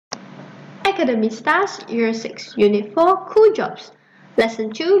Academy Stars, Year 6, Unit 4, Cool Jobs.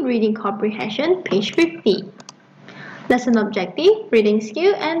 Lesson 2, Reading Comprehension, page 50. Lesson objective, reading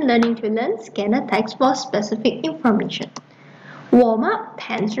skill and learning to learn. Scan the text for specific information. Warm up,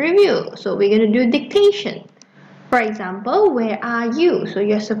 tense review. So we're going to do dictation. For example, where are you? So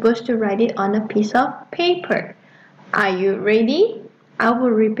you're supposed to write it on a piece of paper. Are you ready? I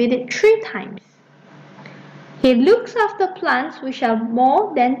will repeat it 3 times. He looks after plants which are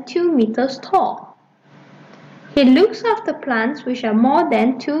more than 2 meters tall. He looks after plants which are more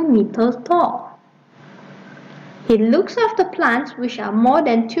than 2 meters tall. He looks after plants which are more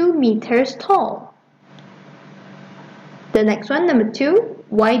than 2 meters tall. The next one, number 2.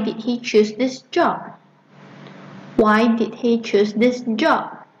 Why did he choose this job? Why did he choose this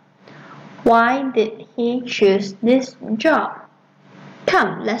job? Why did he choose this job?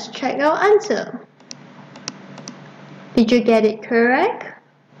 Come, let's check our answer. Did you get it correct?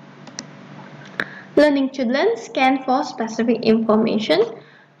 Learning to learn, scan for specific information.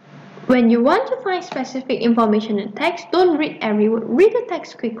 When you want to find specific information in text, don't read every word. Read the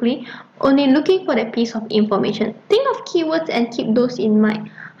text quickly, only looking for that piece of information. Think of keywords and keep those in mind.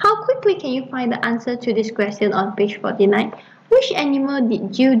 How quickly can you find the answer to this question on page 49? Which animal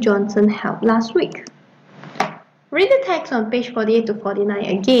did Jill Johnson help last week? Read the text on page 48 to 49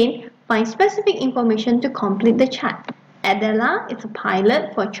 again. Find specific information to complete the chart. Adela is a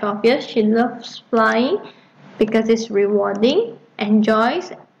pilot for 12 years. She loves flying because it's rewarding.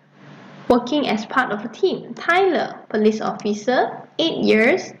 Enjoys working as part of a team. Tyler, police officer, 8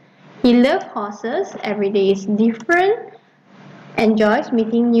 years. He loves horses. Every day is different. Enjoys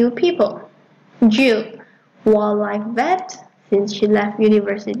meeting new people. Jill, wildlife vet. Since she left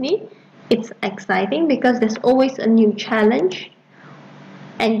university, it's exciting because there's always a new challenge.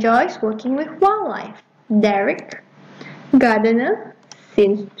 Enjoys working with wildlife. Derek, gardener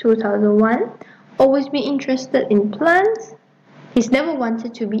since 2001, always been interested in plants. He's never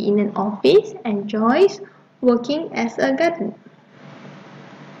wanted to be in an office, enjoys working as a gardener.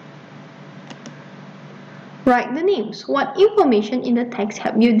 Write the names. What information in the text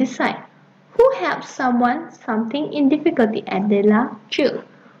help you decide? Who helps someone something in difficulty? Adela, Jill.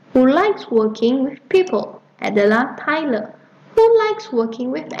 Who likes working with people? Adela, Tyler. Who likes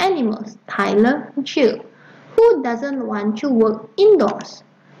working with animals? Tyler, Jill. Who doesn't want to work indoors?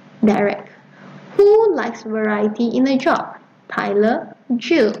 Derek. Who likes variety in a job? Tyler,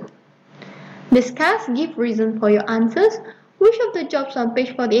 Jill. Discuss, give reason for your answers. Which of the jobs on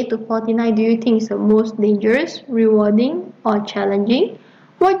page 48 to 49 do you think is the most dangerous, rewarding, or challenging?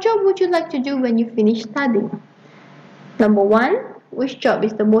 What job would you like to do when you finish studying? Number 1. Which job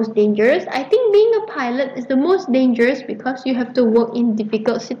is the most dangerous? I think being a pilot is the most dangerous because you have to work in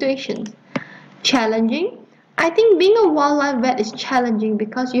difficult situations. Challenging? I think being a wildlife vet is challenging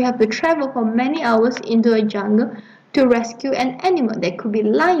because you have to travel for many hours into a jungle to rescue an animal. There could be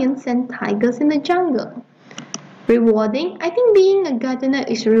lions and tigers in the jungle. Rewarding? I think being a gardener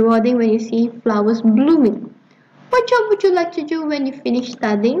is rewarding when you see flowers blooming. What job would you like to do when you finish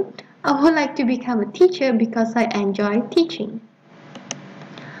studying? I would like to become a teacher because I enjoy teaching.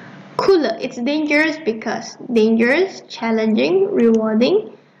 Cooler. It's dangerous because dangerous, challenging,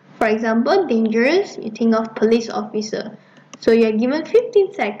 rewarding. For example, dangerous, you think of police officer. So you're given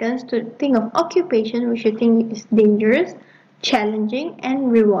 15 seconds to think of occupation which you think is dangerous, challenging,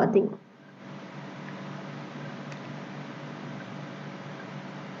 and rewarding.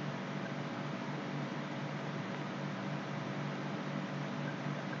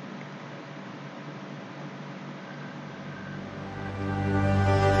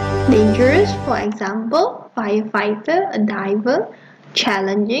 Dangerous, for example, firefighter, a diver.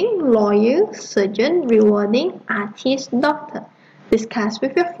 Challenging, lawyer, surgeon. Rewarding, artist, doctor. Discuss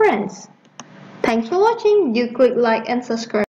with your friends. Thanks for watching. Do click like and subscribe.